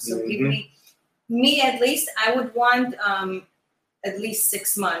income. So give me at least, I would want at least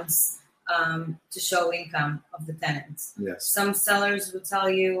 6 months to show income of the tenants. Yes. Some sellers would tell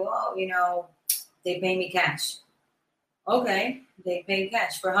you, they pay me cash. Okay, they pay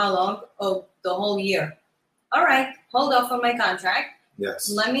cash. For how long? Oh, the whole year. All right, hold off on my contract. Yes.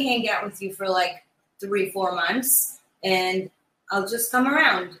 Let me hang out with you for like 3-4 months, and I'll just come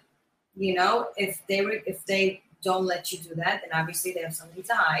around. If they don't let you do that, then obviously they have something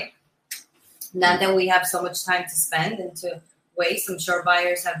to hide. Not that we have so much time to spend and to waste. I'm sure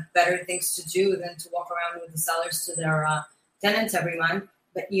buyers have better things to do than to walk around with the sellers to their tenants every month.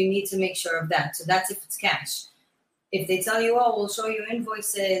 But you need to make sure of that. So that's if it's cash. If they tell you, we'll show you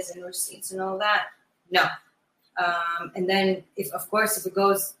invoices and receipts and all that, no. And then, if it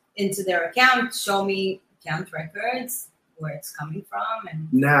goes into their account, show me account records, where it's coming from. And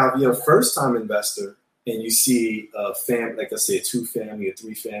now, if you're a first-time investor and you see a family, like let's say a 2-family or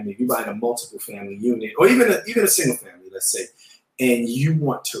 3-family, you're buying a multiple family unit, or even a single family, let's say, and you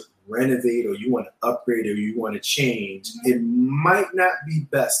want to renovate or you want to upgrade or you want to change, it might not be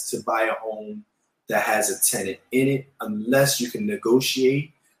best to buy a home that has a tenant in it unless you can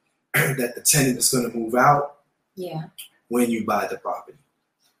negotiate that the tenant is going to move out when you buy the property.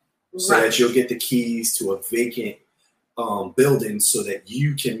 So that you'll get the keys to a vacant building so that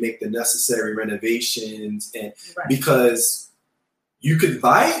you can make the necessary renovations. And because you could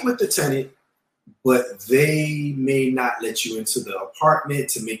buy it with the tenant, but they may not let you into the apartment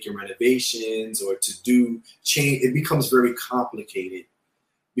to make your renovations or to do change. It becomes very complicated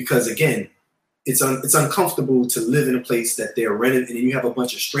because, again, it's uncomfortable to live in a place that they're renting, and you have a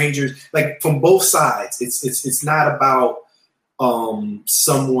bunch of strangers, like from both sides. It's not about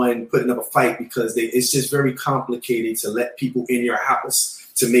someone putting up a fight because it's just very complicated to let people in your house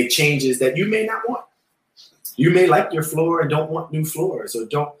to make changes that you may not want. You may like your floor and don't want new floors, or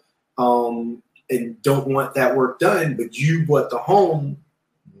don't want that work done, but you bought the home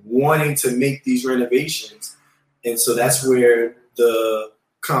wanting to make these renovations. And so that's where the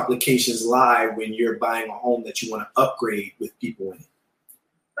complications lie when you're buying a home that you want to upgrade with people in it.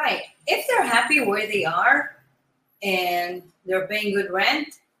 Right. If they're happy where they are and they're paying good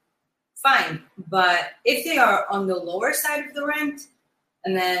rent, fine. But if they are on the lower side of the rent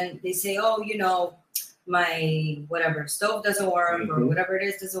and then they say, oh, my whatever stove doesn't work or whatever it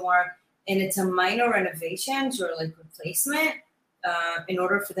is doesn't work, and it's a minor renovation or like replacement, in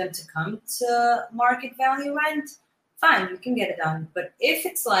order for them to come to market value rent, fine, you can get it done. But if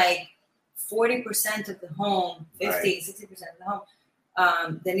it's like 40% of the home, 60% of the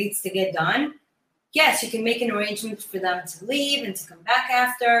home that needs to get done, yes, you can make an arrangement for them to leave and to come back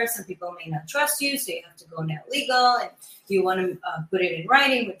after. Some people may not trust you, so you have to go now legal, and you want to put it in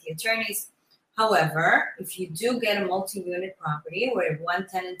writing with the attorneys. However, if you do get a multi-unit property where one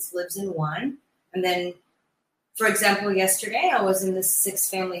tenant lives in one, and then, for example, yesterday I was in this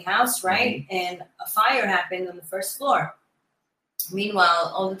 6-family house, right? And a fire happened on the first floor.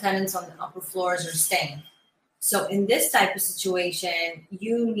 Meanwhile, all the tenants on the upper floors are staying. So in this type of situation,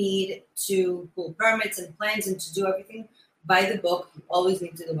 you need to pull permits and plans and to do everything by the book. You always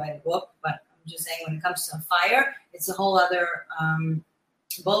need to do by the book, but I'm just saying when it comes to a fire, it's a whole other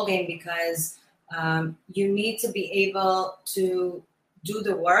ballgame because you need to be able to do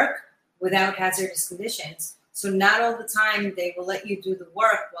the work without hazardous conditions. So not all the time they will let you do the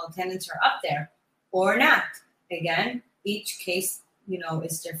work while tenants are up there or not. Again, each case,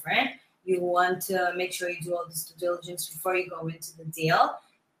 is different. You want to make sure you do all this due diligence before you go into the deal.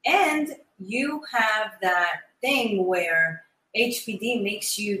 And you have that thing where HPD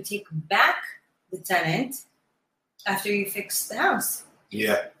makes you take back the tenant after you fix the house.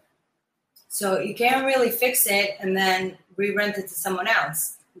 Yeah. So you can't really fix it and then re-rent it to someone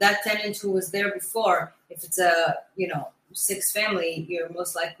else. That tenant who was there before, if it's a 6-family, you're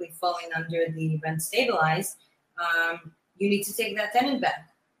most likely falling under the rent stabilized. You need to take that tenant back.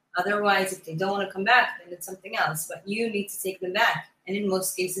 Otherwise, if they don't want to come back, then it's something else. But you need to take them back. And in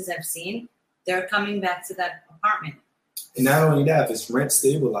most cases I've seen, they're coming back to that apartment. And not only that, if it's rent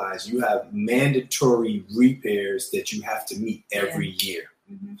stabilized, you have mandatory repairs that you have to meet every year.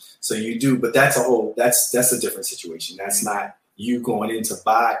 Mm-hmm. So you do, but that's a different situation. That's not you going in to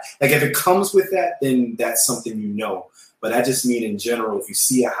buy. Like if it comes with that, then that's something But I just mean in general, if you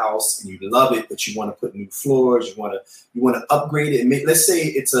see a house and you love it, but you want to put new floors, you want to upgrade it. Let's say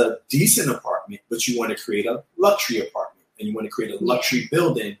it's a decent apartment, but you want to create a luxury apartment and you want to create a luxury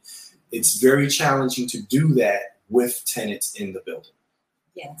building. It's very challenging to do that with tenants in the building.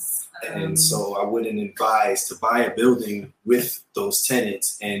 Yes. And so I wouldn't advise to buy a building with those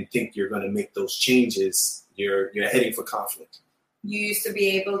tenants and think you're going to make those changes. You're heading for conflict. You used to be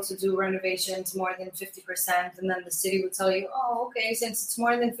able to do renovations more than 50%, and then the city would tell you, oh, okay, since it's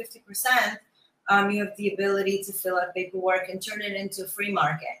more than 50%, you have the ability to fill out paperwork and turn it into a free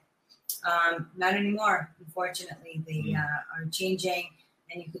market. Not anymore, unfortunately. They are changing,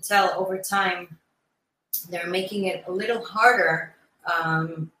 and you could tell over time they're making it a little harder.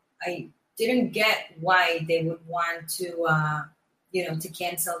 I didn't get why they would want to, to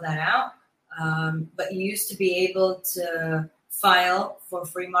cancel that out. But you used to be able to file for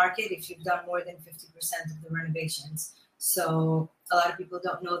free market if you've done more than 50% of the renovations. So a lot of people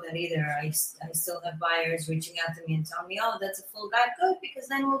don't know that either. I still have buyers reaching out to me and telling me, oh, that's a full guide. Good, because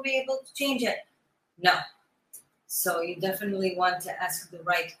then we'll be able to change it. No. So you definitely want to ask the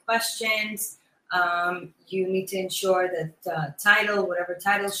right questions. You need to ensure that title, whatever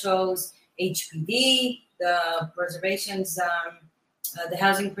title shows, HPD, the preservations, the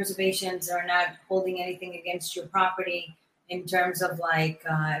housing preservations are not holding anything against your property in terms of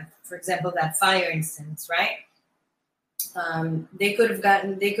for example, that fire instance, right? They could have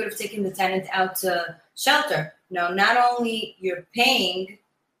taken the tenant out to shelter. Now, not only you're paying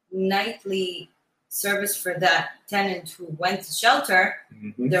nightly service for that tenant who went to shelter,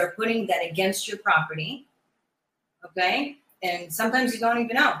 they're putting that against your property, okay? And sometimes you don't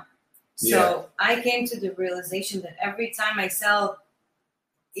even know. So I came to the realization that every time I sell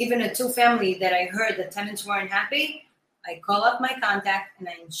even a 2-family that I heard the tenants weren't happy, I call up my contact and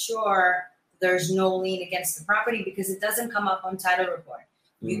I ensure there's no lien against the property because it doesn't come up on title report.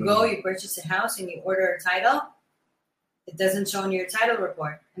 You go, you purchase a house, and you order a title. It doesn't show on your title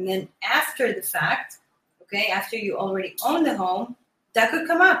report. And then after the fact, okay, after you already own the home, that could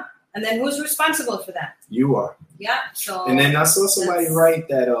come up. And then who's responsible for that? You are. Yeah. So. And then I saw somebody write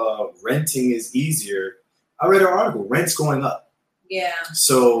that renting is easier. I read an article. Rent's going up. Yeah.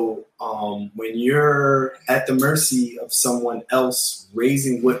 So when you're at the mercy of someone else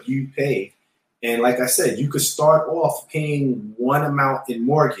raising what you pay, and like I said, you could start off paying one amount in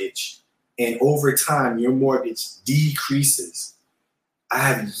mortgage, and over time your mortgage decreases. I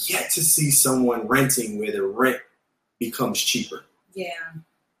have yet to see someone renting where the rent becomes cheaper. Yeah,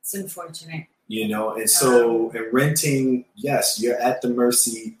 it's unfortunate. You know, and so in renting, yes, you're at the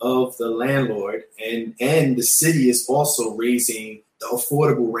mercy of the landlord, and the city is also raising the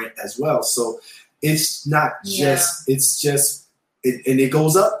affordable rent as well. So it's not just, and it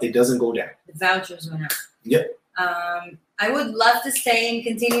goes up, it doesn't go down. The vouchers went up. Yep. I would love to stay and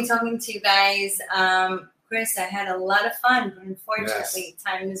continue talking to you guys. Chris, I had a lot of fun, but unfortunately,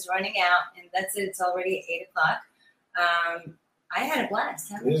 time is running out, and that's it. It's already 8:00. I had a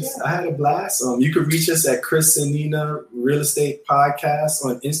blast. How yes, I had a blast. You can reach us at Chris and Nina Real Estate Podcast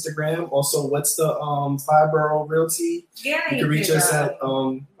on Instagram. Also, what's the Fireborough Realty? Yeah, you can reach us at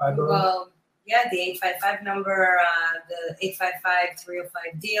Fireborough. Well, yeah, the 855 number, the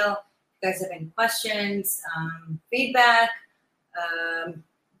 855-305 deal. If you guys have any questions, feedback,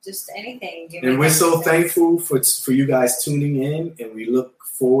 just anything. And we're so thankful for you guys tuning in, and we look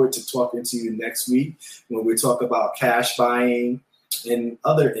forward to talking to you next week when we talk about cash buying and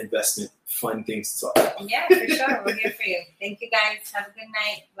other investment fun things to talk about. Yeah, for sure. We're here for you. Thank you guys. Have a good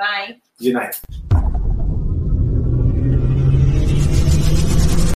night. Bye. Good night.